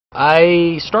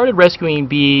I started rescuing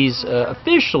bees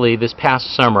officially this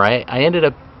past summer. I ended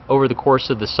up over the course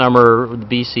of the summer, the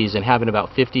bee season, having about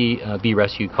 50 bee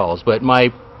rescue calls. But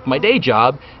my day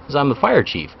job is I'm the fire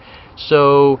chief,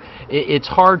 so it's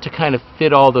hard to kind of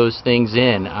fit all those things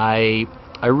in. I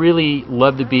really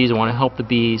love the bees. I want to help the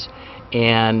bees,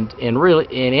 and really,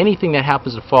 and anything that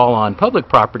happens to fall on public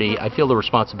property, I feel the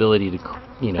responsibility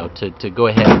to go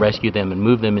ahead and rescue them and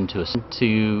move them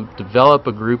to develop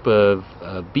a group of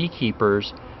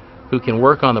beekeepers who can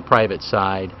work on the private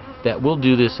side that will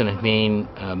do this in a humane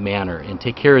manner and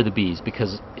take care of the bees,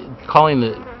 because calling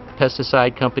the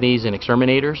pesticide companies and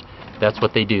exterminators, that's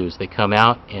what they do, is they come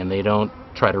out and they don't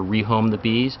try to rehome the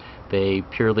bees. They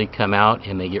purely come out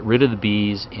and they get rid of the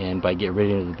bees, and by getting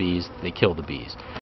rid of the bees, they kill the bees.